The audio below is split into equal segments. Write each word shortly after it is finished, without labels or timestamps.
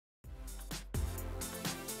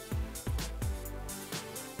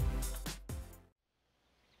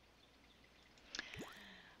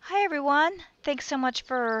Hi everyone! Thanks so much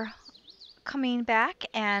for coming back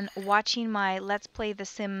and watching my Let's Play The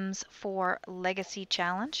Sims 4 Legacy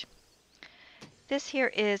Challenge. This here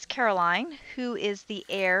is Caroline, who is the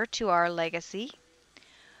heir to our legacy.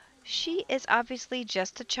 She is obviously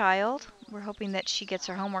just a child. We're hoping that she gets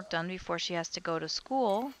her homework done before she has to go to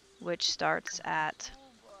school, which starts at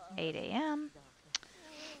 8 a.m.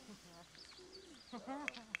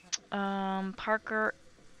 Parker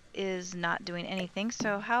is not doing anything,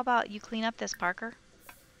 so how about you clean up this, Parker?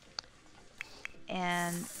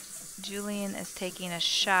 And Julian is taking a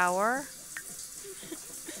shower.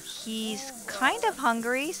 He's kind of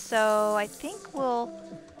hungry, so I think we'll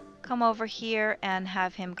come over here and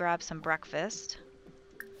have him grab some breakfast.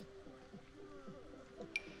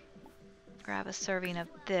 Grab a serving of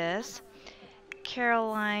this.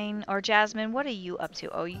 Caroline, or Jasmine, what are you up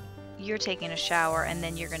to? Oh, you're taking a shower and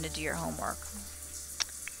then you're going to do your homework.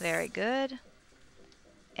 Very good.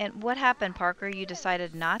 And what happened, Parker? You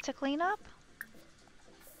decided not to clean up?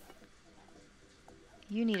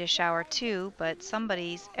 You need a shower too, but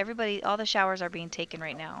everybody, all the showers are being taken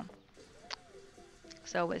right now.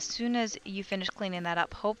 So as soon as you finish cleaning that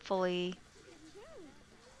up, hopefully...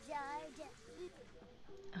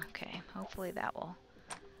 Okay, hopefully that will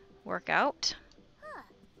work out.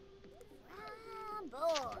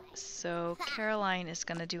 So Caroline is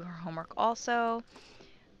going to do her homework also.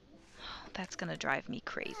 That's going to drive me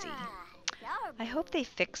crazy. I hope they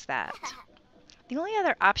fix that. The only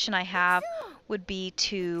other option I have would be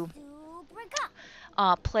to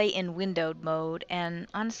play in windowed mode, and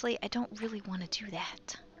honestly, I don't really want to do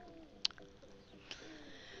that.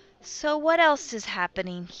 So what else is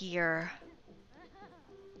happening here?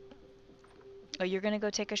 Oh, you're gonna go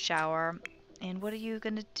take a shower, and what are you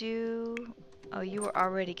gonna do? Oh, you were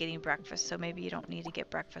already getting breakfast, so maybe you don't need to get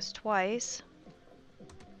breakfast twice.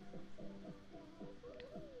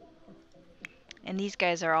 And these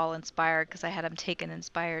guys are all inspired because I had them take an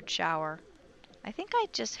inspired shower. I think I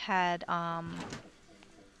just had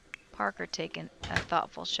Parker take a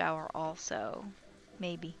thoughtful shower also.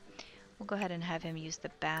 Maybe. We'll go ahead and have him use the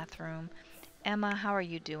bathroom. Emma, how are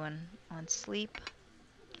you doing on sleep?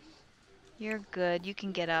 You're good. You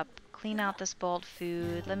can get up. Clean out the spoiled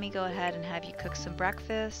food. Let me go ahead and have you cook some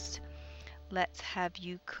breakfast. Let's have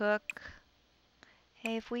you cook.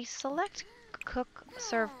 Hey, if we select cook,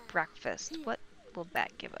 serve breakfast, what will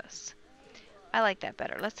that give us? I like that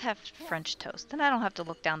better. Let's have French toast. Then I don't have to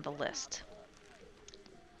look down the list.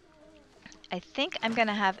 I think I'm going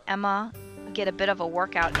to have Emma get a bit of a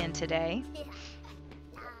workout in today,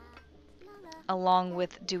 along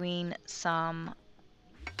with doing some...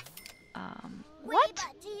 what?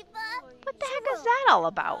 What the heck is that all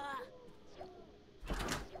about?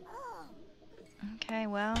 Okay,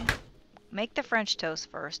 well, make the French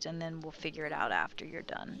toast first, and then we'll figure it out after you're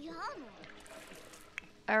done.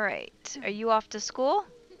 Alright, are you off to school?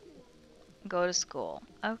 Go to school.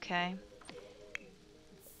 Okay.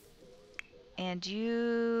 And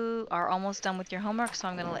you are almost done with your homework, so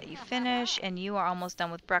I'm going to let you finish. And you are almost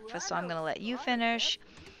done with breakfast, so I'm going to let you finish.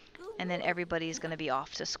 And then everybody's going to be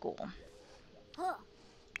off to school.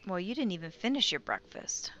 Well, you didn't even finish your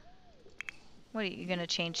breakfast. What, are you going to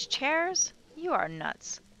change chairs? You are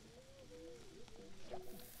nuts.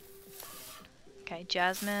 Okay,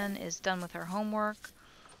 Jasmine is done with her homework.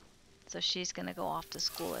 So she's going to go off to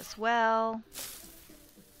school as well.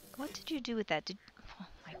 What did you do with that? Oh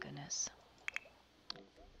my goodness.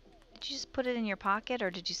 Did you just put it in your pocket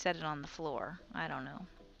or did you set it on the floor? I don't know.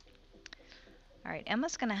 Alright,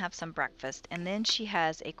 Emma's going to have some breakfast and then she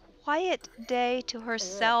has a quiet day to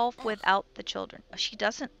herself without the children. She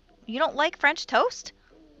doesn't... You don't like French toast?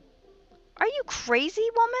 Are you crazy,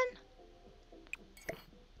 woman?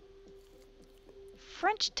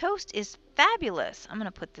 French toast is fabulous. I'm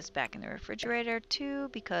going to put this back in the refrigerator too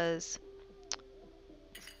because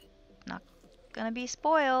it's not going to be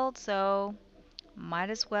spoiled, so might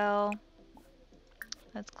as well.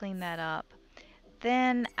 Let's clean that up.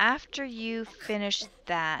 Then after you finish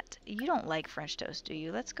that, you don't like French toast, do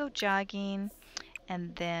you? Let's go jogging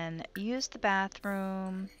and then use the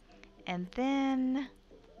bathroom, and then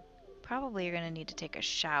probably you're going to need to take a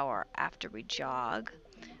shower after we jog.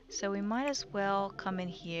 So we might as well come in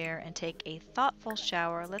here and take a thoughtful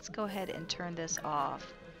shower. Let's go ahead and turn this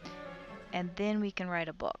off. And then we can write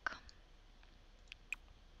a book.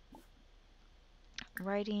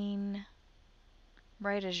 Write a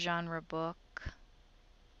genre book.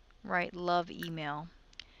 Write love email.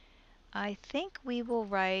 I think we will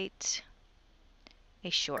write a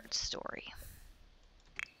short story.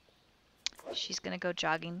 She's going to go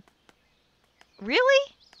jogging.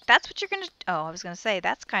 Really? That's what you're going to... Oh, I was going to say,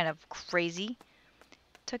 that's kind of crazy.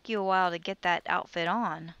 Took you a while to get that outfit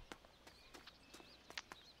on.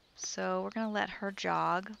 So we're going to let her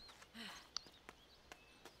jog.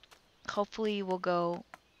 Hopefully you will go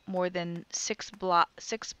more than 6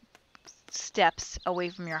 steps away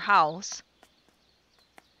from your house.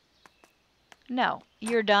 No,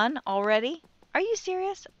 you're done already? Are you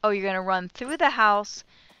serious? Oh, you're going to run through the house,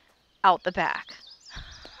 out the back.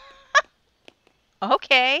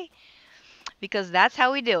 Okay, because that's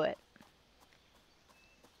how we do it.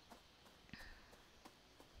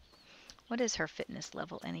 What is her fitness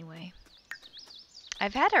level anyway?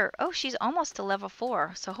 I've had her, oh, she's almost to level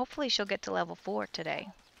 4, so hopefully she'll get to level 4 today.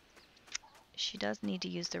 She does need to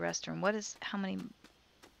use the restroom. What is, how many?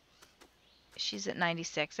 She's at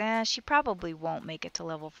 96. She probably won't make it to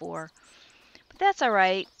level 4. But that's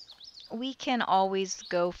alright. We can always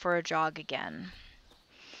go for a jog again.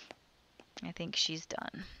 I think she's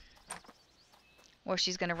done. Or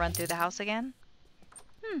she's going to run through the house again?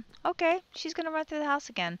 Okay. She's going to run through the house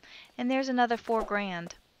again. And there's another 4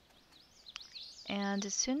 grand. And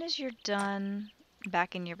as soon as you're done,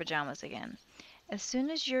 back in your pajamas again. As soon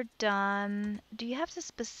as you're done, do you have to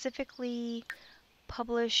specifically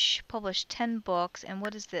publish 10 books? And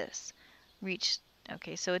what is this? Reach.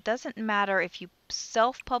 Okay, so it doesn't matter if you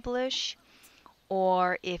self-publish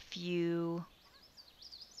or if you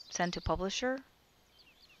send to publisher.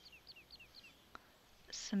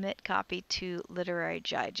 Submit copy to Literary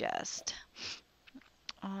Digest.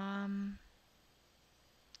 Oh,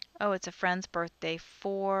 it's a friend's birthday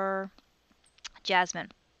for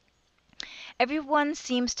Jasmine. Everyone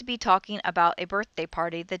seems to be talking about a birthday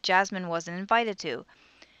party that Jasmine wasn't invited to.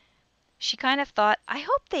 She kind of thought, I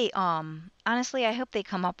hope they, honestly, I hope they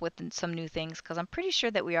come up with some new things, because I'm pretty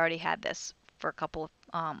sure that we already had this for a couple of,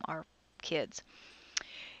 our kids.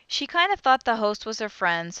 She kind of thought the host was her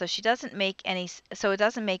friend, so it doesn't make any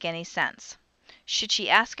sense. Should she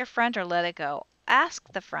ask a friend or let it go?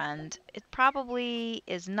 Ask the friend. It probably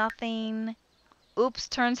is nothing. Oops,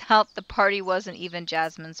 turns out the party wasn't even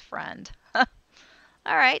Jasmine's friend.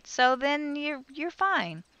 Alright, so then you're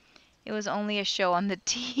fine. It was only a show on the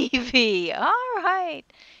TV. Alright.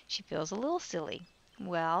 She feels a little silly.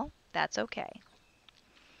 Well, that's okay.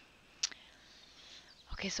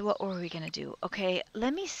 Okay, so what were we going to do? Okay,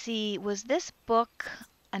 let me see. Was this book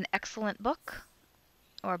an excellent book?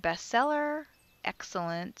 Or a bestseller?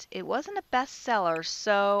 Excellent. It wasn't a bestseller,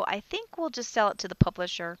 so I think we'll just sell it to the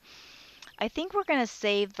publisher. I think we're going to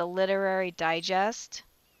save the Literary Digest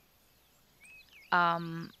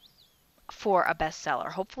for a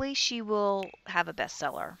bestseller. Hopefully she will have a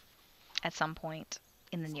bestseller at some point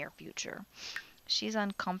in the near future. She's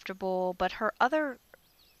uncomfortable, but her other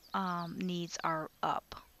needs are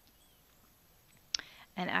up.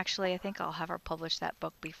 And actually, I think I'll have her publish that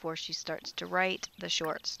book before she starts to write the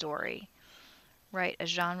short story. Write a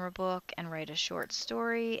genre book and write a short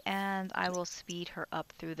story, and I will speed her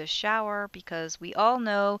up through the shower because we all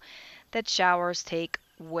know that showers take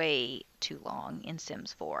way too long in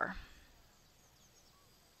Sims 4.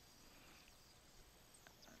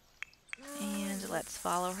 And let's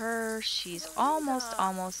follow her. She's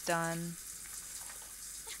almost done.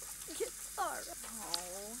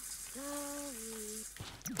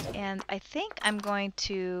 And I think I'm going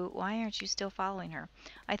to... Why aren't you still following her?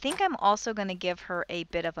 I think I'm also going to give her a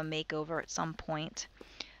bit of a makeover at some point.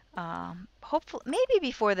 Hopefully, maybe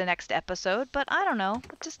before the next episode, but I don't know.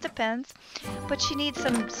 It just depends. But she needs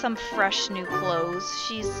some fresh new clothes.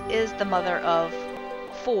 She is the mother of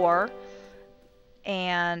 4.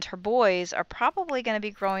 And her boys are probably going to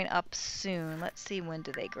be growing up soon. Let's see, when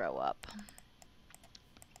do they grow up?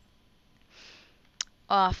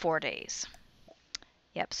 4 days.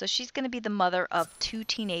 Yep, so she's going to be the mother of 2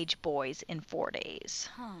 teenage boys in 4 days.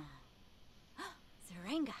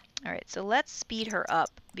 Alright, so let's speed her up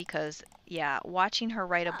because, yeah, watching her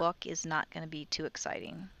write a book is not going to be too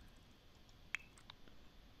exciting.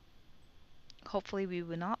 Hopefully we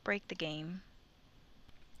will not break the game.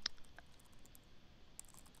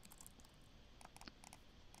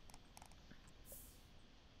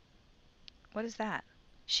 What is that?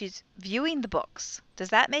 She's viewing the books. Does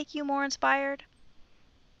that make you more inspired?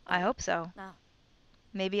 I hope so.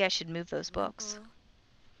 Maybe I should move those books.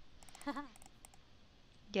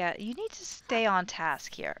 Yeah, you need to stay on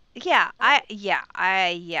task here. Yeah, I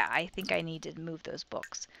think I need to move those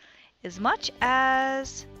books. As much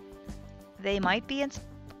as they might be in...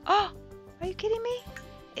 Oh! Are you kidding me?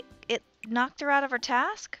 It knocked her out of her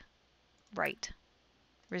task? Right.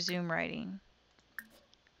 Resume writing.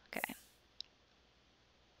 Okay.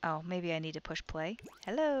 Oh, maybe I need to push play.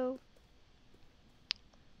 Hello.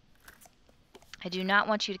 I do not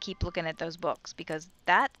want you to keep looking at those books because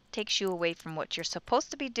that takes you away from what you're supposed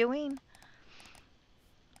to be doing.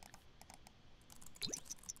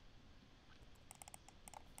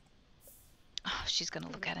 Oh, she's going to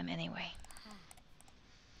look at him anyway.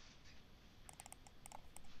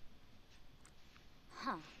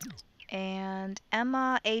 And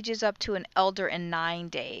Emma ages up to an elder in 9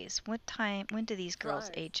 days. When do these girls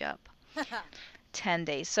age up? 10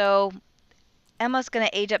 days. So Emma's going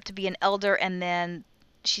to age up to be an elder, and then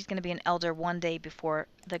she's going to be an elder 1 day before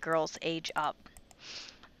the girls age up.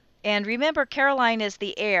 And remember, Caroline is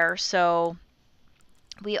the heir, so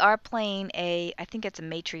we are playing I think it's a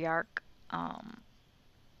matriarch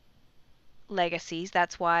legacies.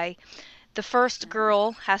 That's why the first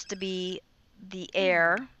girl has to be the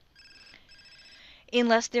heir,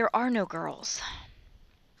 unless there are no girls.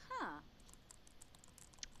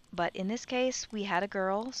 But in this case, we had a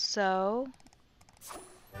girl, so...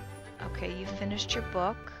 Okay, you finished your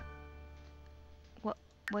book.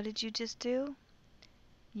 What did you just do?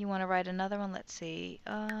 You want to write another one? Let's see.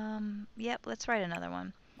 Yep, let's write another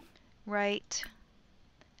one. Write,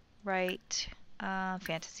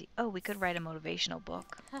 fantasy. Oh, we could write a motivational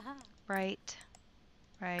book. Write,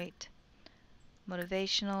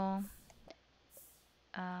 motivational.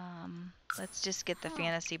 Let's just get the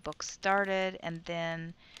fantasy book started, and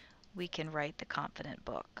then we can write the confident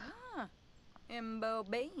book.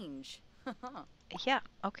 Yeah,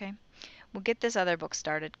 okay. We'll get this other book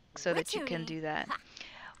started so that you can do that.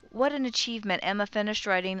 What an achievement. Emma finished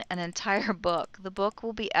writing an entire book. The book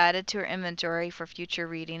will be added to her inventory for future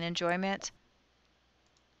reading enjoyment.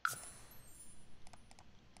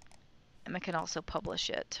 Emma can also publish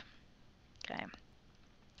it. Okay.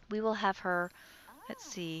 We will have her, let's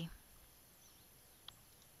see.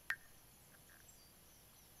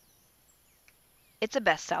 It's a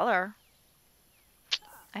bestseller.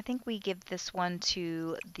 I think we give this one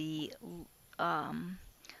to the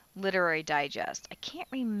Literary Digest. I can't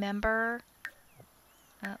remember.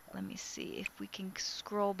 Let me see if we can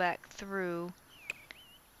scroll back through.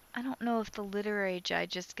 I don't know if the Literary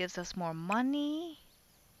Digest gives us more money.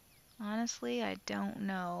 Honestly, I don't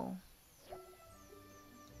know.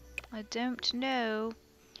 I don't know.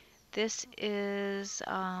 This is,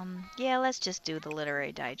 yeah, let's just do the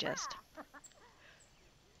Literary Digest.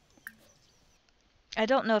 I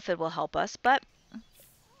don't know if it will help us, but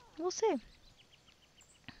we'll see.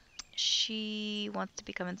 She wants to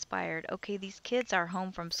become inspired. Okay, these kids are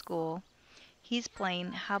home from school. He's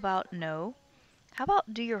playing. How about no? How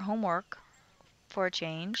about do your homework for a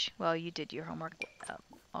change? Well, you did your homework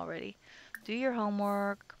already. Do your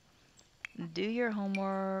homework. Do your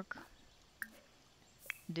homework.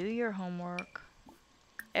 Do your homework.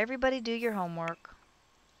 Everybody do your homework.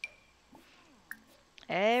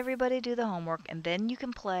 Everybody do the homework, and then you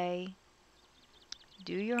can play.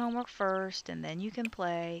 Do your homework first, and then you can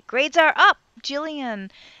play. Grades are up!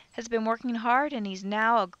 Jillian has been working hard, and he's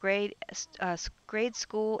now a grade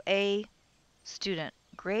school A student.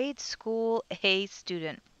 Grade school A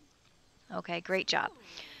student. Okay, great job.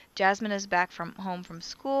 Jasmine is back from home from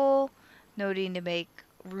school, noting to make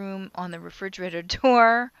room on the refrigerator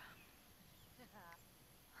door.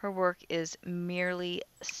 Her work is merely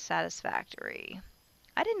satisfactory.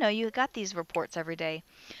 I didn't know you got these reports every day.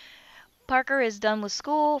 Parker is done with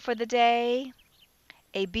school for the day.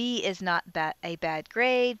 A B is not a bad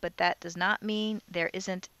grade, but that does not mean there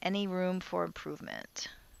isn't any room for improvement.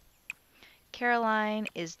 Caroline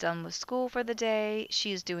is done with school for the day.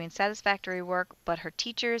 She is doing satisfactory work, but her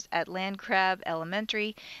teachers at Landcrab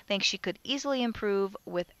Elementary think she could easily improve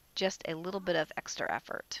with just a little bit of extra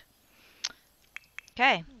effort.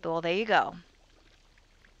 Okay, well, there you go.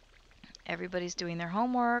 Everybody's doing their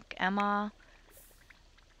homework. Emma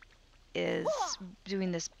is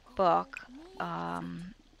doing this book.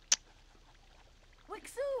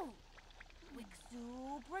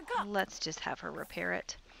 Let's just have her repair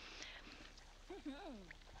it.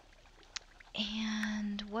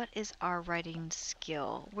 And what is our writing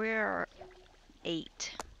skill? We're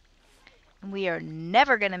 8. And we are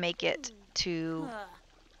never going to make it to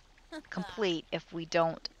complete if we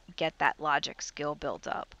don't get that logic skill built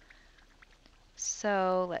up.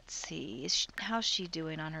 So let's see. How's she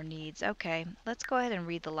doing on her needs? Okay, let's go ahead and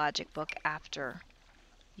read the logic book after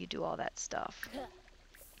you do all that stuff.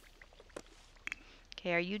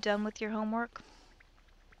 Okay, are you done with your homework?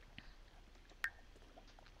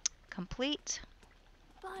 Complete.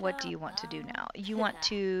 What do you want to do now? You want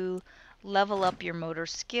to level up your motor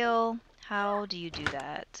skill. How do you do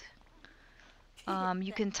that?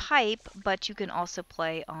 You can type, but you can also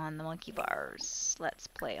play on the monkey bars. Let's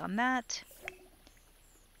play on that.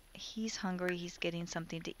 He's hungry. He's getting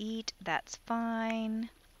something to eat. That's fine.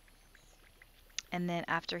 And then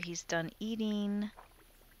after he's done eating,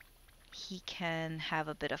 he can have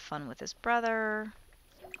a bit of fun with his brother.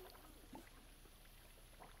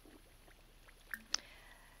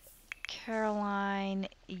 Caroline,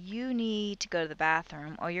 you need to go to the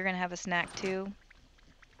bathroom. Oh, you're going to have a snack too?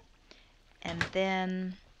 And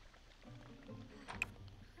then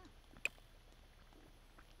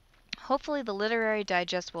hopefully the Literary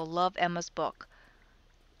Digest will love Emma's book.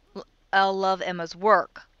 I'll love Emma's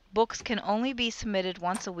work. Books can only be submitted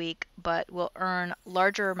once a week, but will earn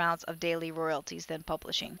larger amounts of daily royalties than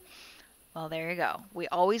publishing. Well, there you go. We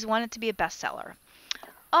always want it to be a bestseller.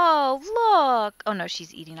 Oh, look! Oh, no,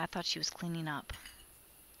 she's eating. I thought she was cleaning up.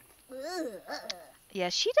 Yeah,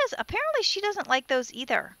 she does. Apparently, she doesn't like those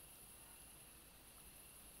either.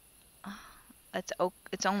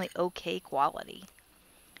 It's only okay quality.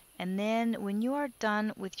 And then when you are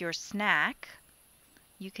done with your snack,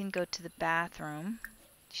 you can go to the bathroom.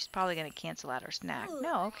 She's probably going to cancel out her snack.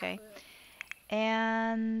 No, okay.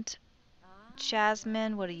 And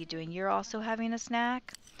Jasmine, what are you doing? You're also having a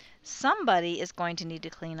snack? Somebody is going to need to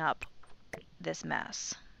clean up this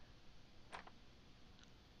mess.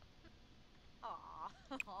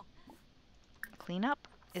 Clean up.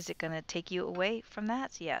 Is it going to take you away from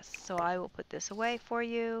that? Yes. So I will put this away for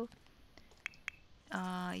you.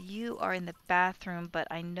 You are in the bathroom, but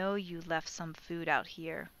I know you left some food out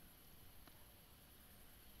here.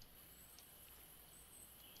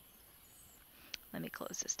 Let me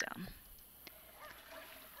close this down.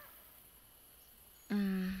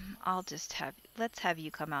 Let's have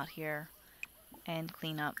you come out here and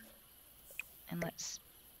clean up. And let's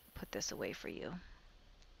put this away for you.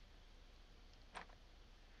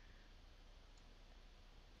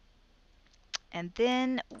 And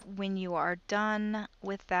then when you are done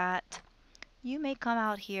with that, you may come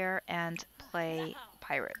out here and play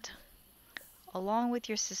pirate along with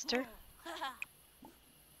your sister.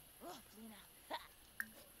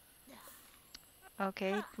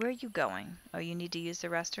 Okay, where are you going? Oh, you need to use the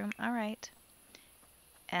restroom? All right.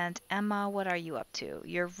 And Emma, what are you up to?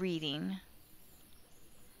 You're reading.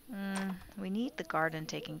 We need the garden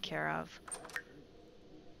taken care of.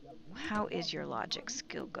 How is your logic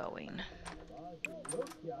skill going?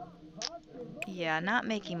 Yeah, not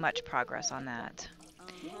making much progress on that.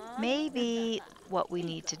 Maybe what we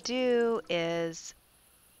need to do is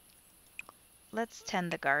let's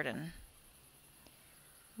tend the garden.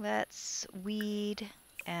 Let's weed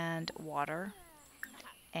and water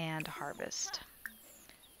and harvest.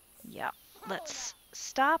 Yeah, let's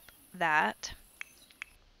stop that.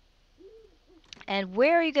 And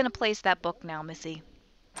where are you going to place that book now, Missy?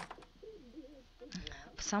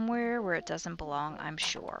 Somewhere where it doesn't belong, I'm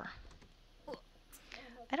sure.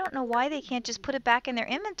 I don't know why they can't just put it back in their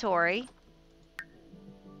inventory.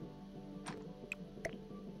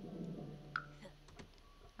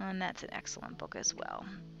 And that's an excellent book as well.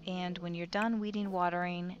 And when you're done weeding,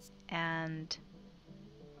 watering, and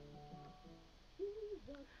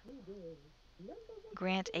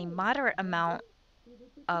grant a moderate amount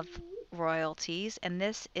of royalties, and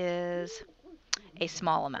this is a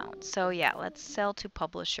small amount. So yeah, let's sell to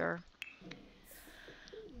publisher.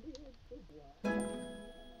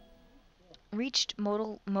 Reached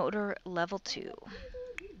motor level 2.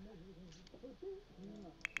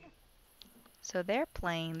 So they're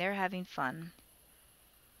playing, they're having fun.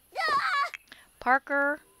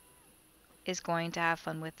 Parker is going to have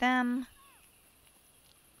fun with them.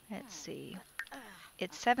 Let's see.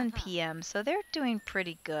 It's 7 p.m., so they're doing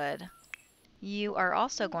pretty good. You are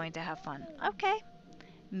also going to have fun. Okay.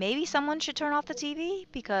 Maybe someone should turn off the TV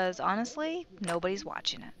because honestly, nobody's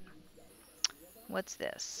watching it. What's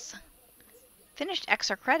this? Finished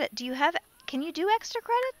extra credit. Can you do extra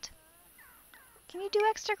credit? Can you do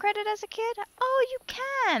extra credit as a kid? Oh, you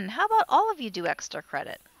can. How about all of you do extra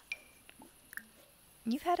credit?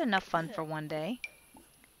 You've had enough fun for one day.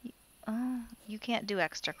 Oh, you can't do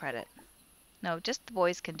extra credit. No, just the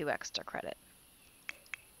boys can do extra credit.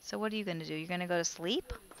 So what are you going to do? You're going to go to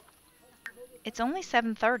sleep? It's only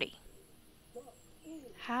 7:30.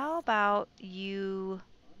 How about you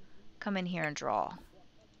come in here and draw?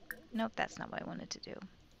 Nope, that's not what I wanted to do.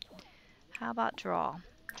 How about draw?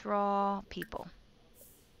 Draw people.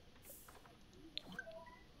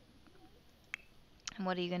 And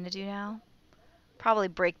what are you going to do now? Probably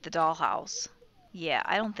break the dollhouse. Yeah,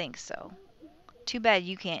 I don't think so. Too bad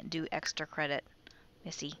you can't do extra credit,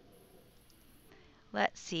 Missy.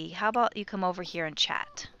 Let's see. How about you come over here and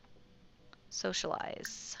chat?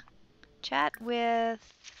 Socialize. Chat with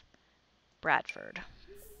Bradford.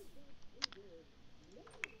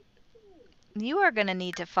 You are going to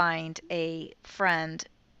need to find a friend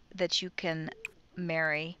that you can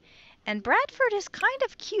marry. And Bradford is kind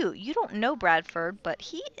of cute. You don't know Bradford, but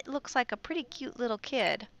he looks like a pretty cute little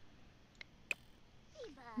kid.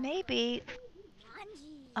 Maybe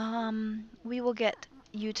we will get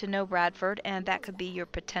you to know Bradford, and that could be your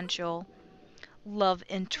potential love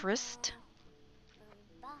interest.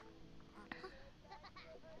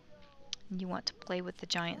 You want to play with the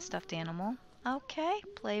giant stuffed animal. Okay,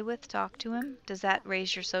 play with, talk to him. Does that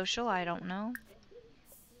raise your social? I don't know.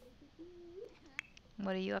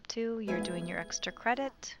 What are you up to? You're doing your extra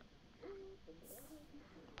credit.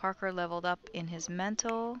 Parker leveled up in his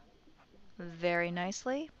mental very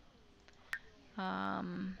nicely.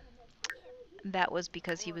 That was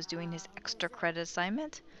because he was doing his extra credit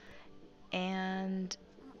assignment. And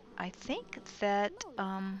I think that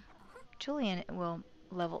Julian will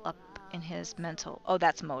level up in his mental. Oh,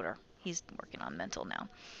 that's motor. He's working on mental now.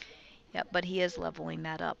 Yep, but he is leveling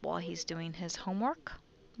that up while he's doing his homework,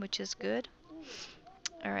 which is good.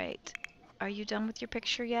 All right. Are you done with your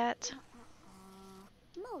picture yet?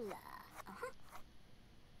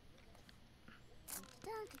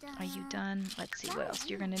 Are you done? Let's see what else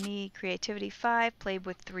you're going to need. Creativity 5, play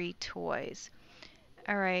with 3 toys.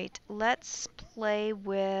 All right, let's play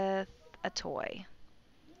with a toy.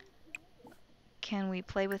 Can we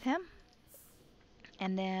play with him?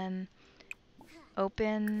 And then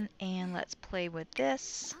open, and let's play with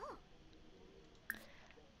this.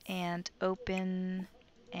 And open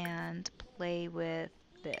and play with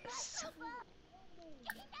this.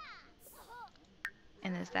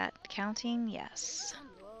 And is that counting? Yes.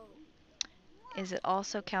 Is it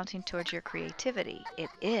also counting towards your creativity? It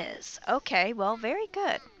is. Okay, well, very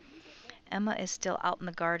good. Emma is still out in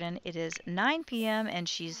the garden. It is 9 p.m. and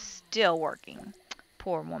she's still working.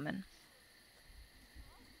 Poor woman.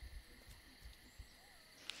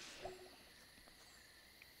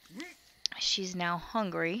 She's now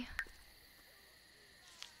hungry,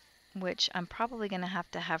 which I'm probably going to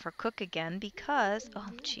have her cook again because, oh,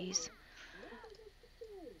 jeez.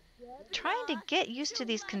 Trying to get used to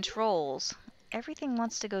these controls. Everything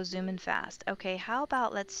wants to go zoom in fast. Okay, how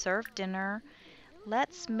about let's serve dinner.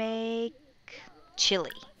 Let's make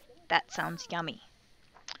chili. That sounds yummy.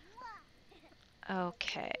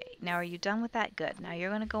 Okay, now are you done with that? Good. Now you're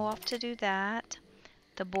going to go off to do that.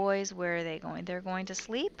 The boys, where are they going? They're going to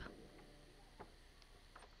sleep?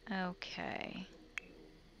 Okay.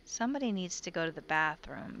 Somebody needs to go to the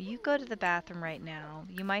bathroom. You go to the bathroom right now.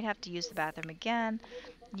 You might have to use the bathroom again.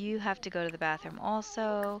 You have to go to the bathroom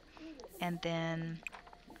also. And then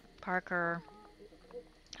Parker.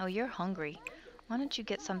 Oh, you're hungry. Why don't you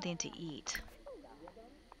get something to eat?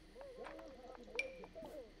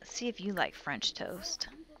 See if you like French toast.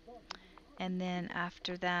 And then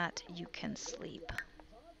after that, you can sleep.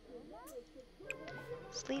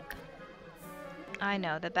 Sleep. I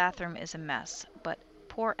know, the bathroom is a mess, but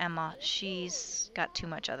poor Emma, she's got too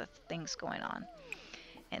much other things going on.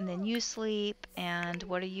 And then you sleep, and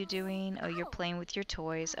what are you doing? Oh, you're playing with your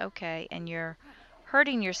toys. Okay, and you're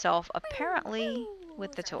hurting yourself, apparently,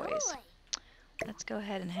 with the toys. Let's go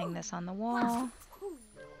ahead and hang this on the wall.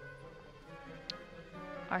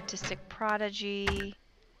 Artistic prodigy.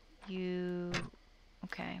 You...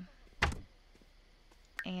 Okay.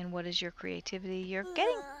 And what is your creativity? You're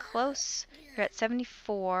getting close. You're at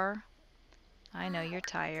 74. I know you're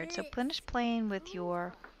tired. So finish playing with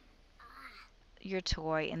your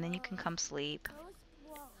toy, and then you can come sleep.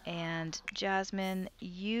 And Jasmine,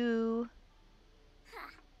 you...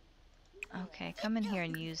 Okay, come in here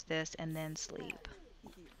and use this, and then sleep.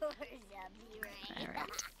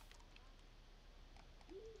 Alright.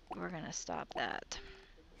 We're gonna stop that.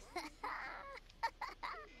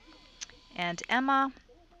 And Emma,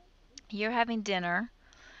 you're having dinner.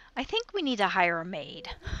 I think we need to hire a maid.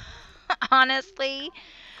 Honestly.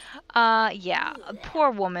 Yeah, a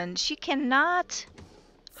poor woman. She cannot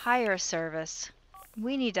hire a service.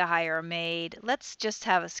 We need to hire a maid. Let's just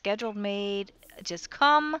have a scheduled maid just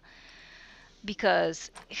come,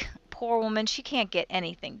 because poor woman, she can't get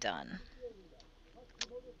anything done.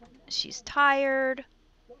 She's tired.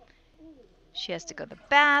 She has to go to the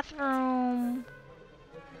bathroom.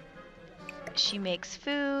 She makes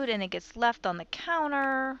food and it gets left on the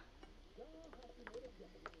counter.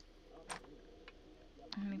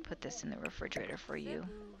 Let me put this in the refrigerator for you.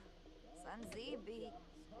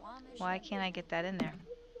 Why can't I get that in there?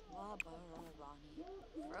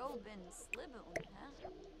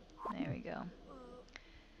 There we go.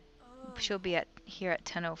 She'll be here at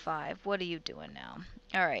 10:05. What are you doing now?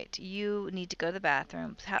 All right, you need to go to the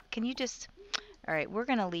bathroom. Can you just... All right, we're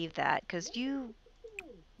going to leave that because you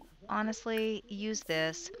honestly use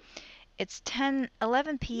this. It's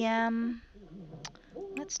 11 p.m.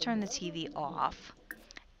 Let's turn the TV off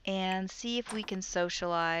and see if we can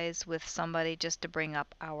socialize with somebody just to bring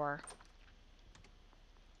up our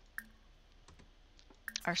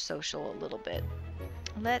social a little bit.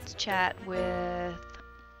 Let's chat with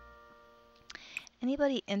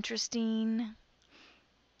anybody interesting.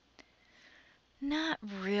 Not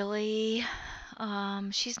really.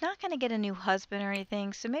 She's not going to get a new husband or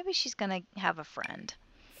anything, so maybe she's going to have a friend.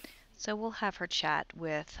 So we'll have her chat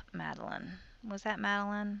with Madeline. Was that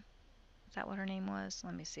Madeline? Is that what her name was?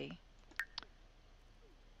 Let me see.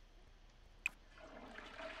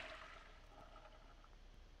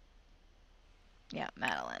 Yeah,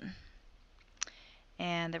 Madeline.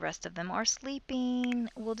 And the rest of them are sleeping.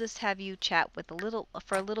 We'll just have you chat with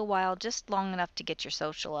for a little while, just long enough to get your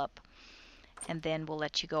social up. And then we'll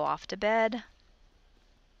let you go off to bed.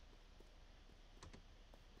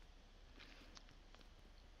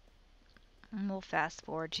 And we'll fast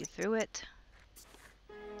forward you through it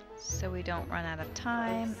so we don't run out of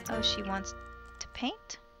time. Oh, she wants to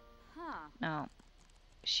paint? No,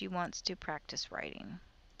 she wants to practice writing.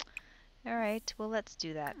 All right, well, let's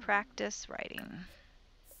do that. Practice writing.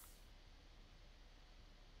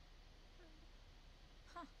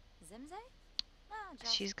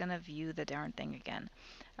 She's gonna view the darn thing again.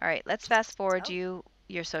 All right, let's fast forward you.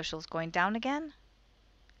 Your social's going down again.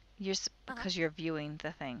 Because you're viewing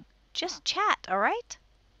the thing. Just chat, all right?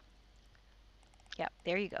 Yep,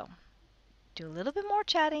 there you go. Do a little bit more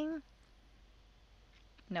chatting.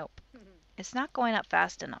 Nope. It's not going up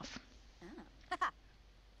fast enough.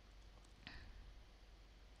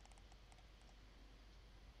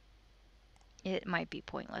 It might be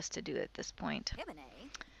pointless to do it at this point.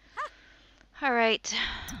 All right,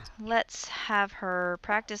 let's have her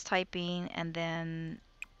practice typing and then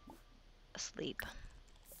sleep.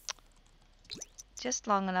 Just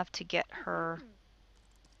long enough to get her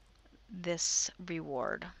this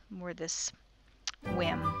reward, or this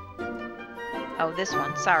whim. Oh, this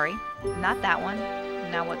one, sorry. Not that one.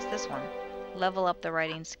 Now what's this one? Level up the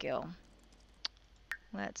writing skill.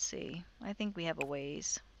 Let's see. I think we have a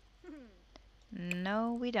ways.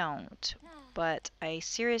 No, we don't. But I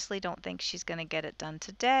seriously don't think she's going to get it done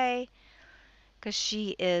today because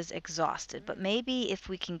she is exhausted. But maybe if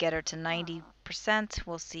we can get her to 90%,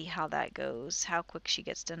 we'll see how that goes, how quick she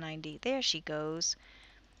gets to 90. There she goes.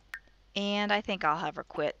 And I think I'll have her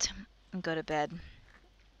quit and go to bed.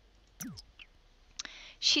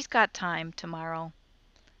 She's got time tomorrow.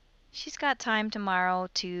 She's got time tomorrow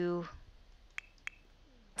to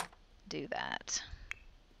do that.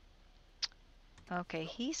 Okay,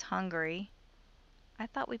 he's hungry. I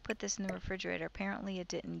thought we put this in the refrigerator. Apparently it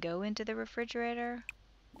didn't go into the refrigerator.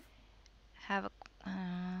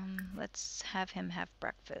 Let's have him have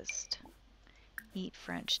breakfast. Eat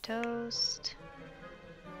French toast.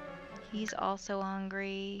 He's also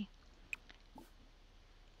hungry.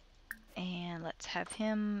 And let's have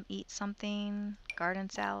him eat something. Garden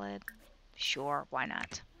salad. Sure, why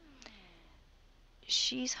not?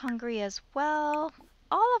 She's hungry as well.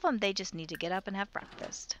 All of them, they just need to get up and have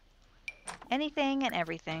breakfast. Anything and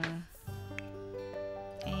everything.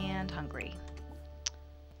 And hungry.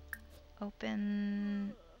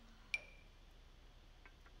 Open.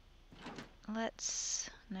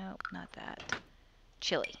 Nope, not that.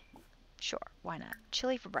 Chili. Sure, why not?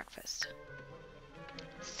 Chili for breakfast.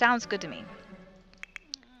 Sounds good to me.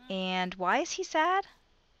 And why is he sad?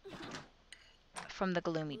 From the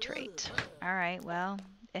gloomy trait. Alright, well,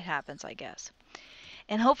 it happens, I guess.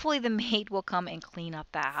 And hopefully the maid will come and clean up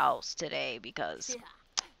the house today because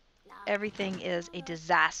everything is a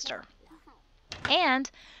disaster.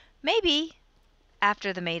 And maybe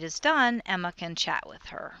after the maid is done, Emma can chat with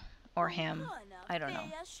her or him. I don't know.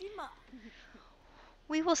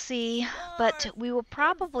 We will see, but we will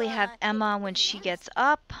probably have Emma, when she gets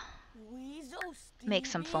up, make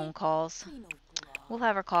some phone calls. We'll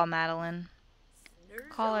have her call Madeline.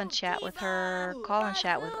 Call and chat with her. Call and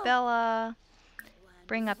chat with Bella.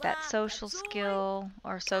 Bring up that social skill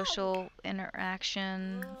or social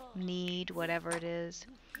interaction need, whatever it is.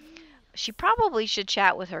 She probably should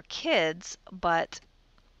chat with her kids, but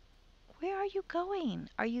where are you going?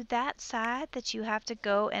 Are you that sad that you have to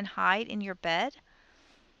go and hide in your bed?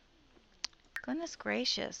 Goodness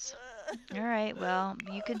gracious. All right, well,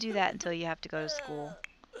 you can do that until you have to go to school.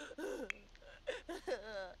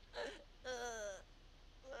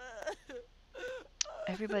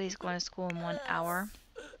 Everybody's going to school in 1 hour.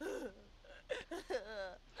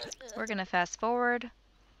 We're going to fast forward.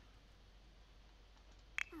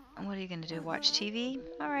 What are you going to do? Watch TV?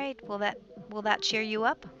 All right. Will that cheer you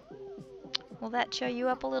up? Will that cheer you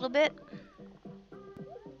up a little bit?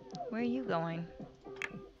 Where are you going?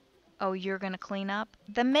 Oh, you're gonna clean up?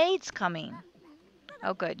 The maid's coming.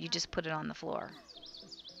 Oh, good. You just put it on the floor.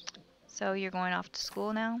 So you're going off to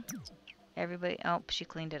school now? Everybody, oh, she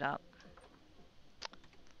cleaned it up.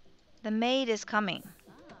 The maid is coming.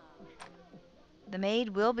 The maid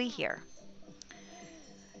will be here.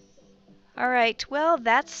 All right, well,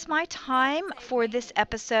 that's my time for this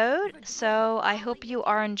episode. So I hope you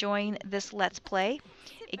are enjoying this Let's Play.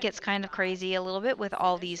 It gets kind of crazy a little bit with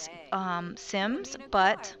all these Sims,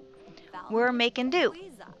 but we're making do.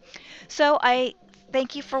 So I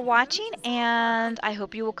thank you for watching, and I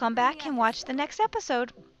hope you will come back and watch the next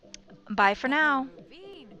episode. Bye for now.